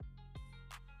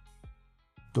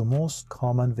The most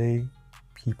common way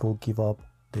people give up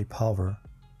their power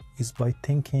is by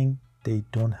thinking they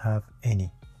don't have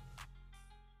any.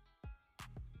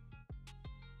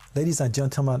 Ladies and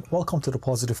gentlemen, welcome to the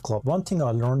Positive Club. One thing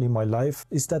I learned in my life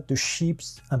is that the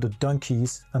sheeps and the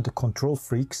donkeys and the control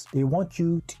freaks, they want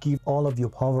you to give all of your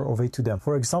power away to them.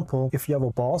 For example, if you have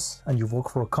a boss and you work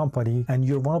for a company and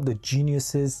you're one of the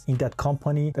geniuses in that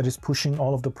company that is pushing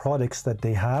all of the products that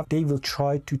they have, they will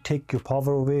try to take your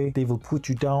power away. They will put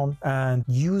you down and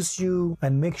use you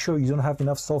and make sure you don't have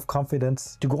enough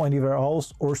self-confidence to go anywhere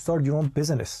else or start your own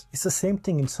business. It's the same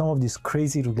thing in some of these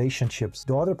crazy relationships.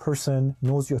 The other person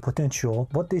knows your potential,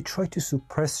 but they try to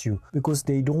suppress you because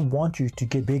they don't want you to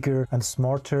get bigger and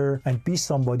smarter and be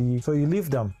somebody. So you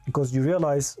leave them because you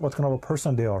realize what kind of a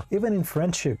person they are. Even in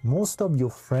friendship, most of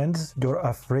your friends, they're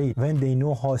afraid when they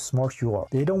know how smart you are.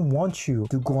 They don't want you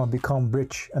to go and become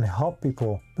rich and help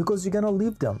people because you're gonna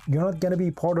leave them. You're not gonna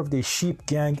be part of the sheep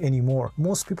gang anymore.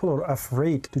 Most people are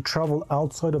afraid to travel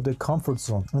outside of their comfort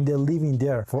zone and they're living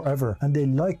there forever and they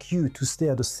like you to stay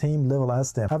at the same level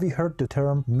as them. Have you heard the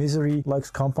term misery likes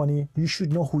company? You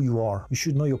should know who you are. You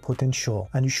should know your potential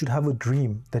and you should have a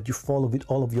dream that you follow with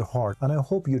all of your heart. And I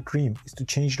hope your dream is to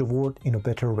change the world in a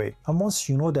better way. And once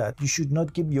you know that, you should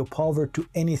not give your power to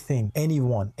anything,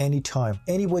 anyone, anytime.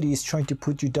 Anybody is trying to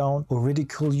put you down or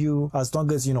ridicule you, as long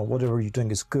as you know whatever you're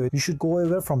doing is good, you should go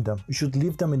away from them. You should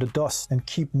leave them in the dust and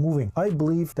keep moving. I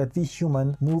believe that we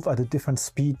humans move at a different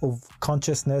speed of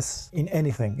consciousness in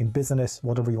anything, in business,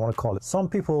 whatever you want to call it. Some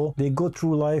people, they go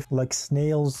through life like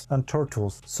snails and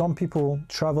turtles. Some people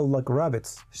travel like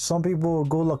rabbits. Some people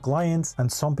go like lions,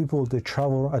 and some people, they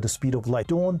travel at the speed of light.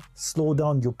 Don't slow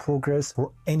down your progress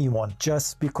for anyone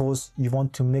just because you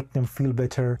want to make them feel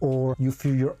better or you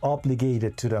feel you're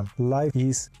obligated to them. Life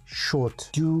is short.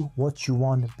 Do what you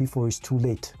want before it's too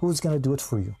late. Who's gonna do it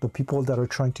for you? The people that are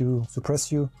trying to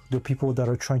suppress you, the people that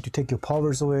are trying to take your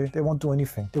powers away, they won't do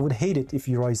anything. They would hate it if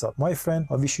you rise up. My friend,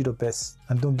 I wish you the best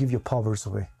and don't give your powers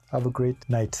away. Have a great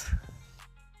night.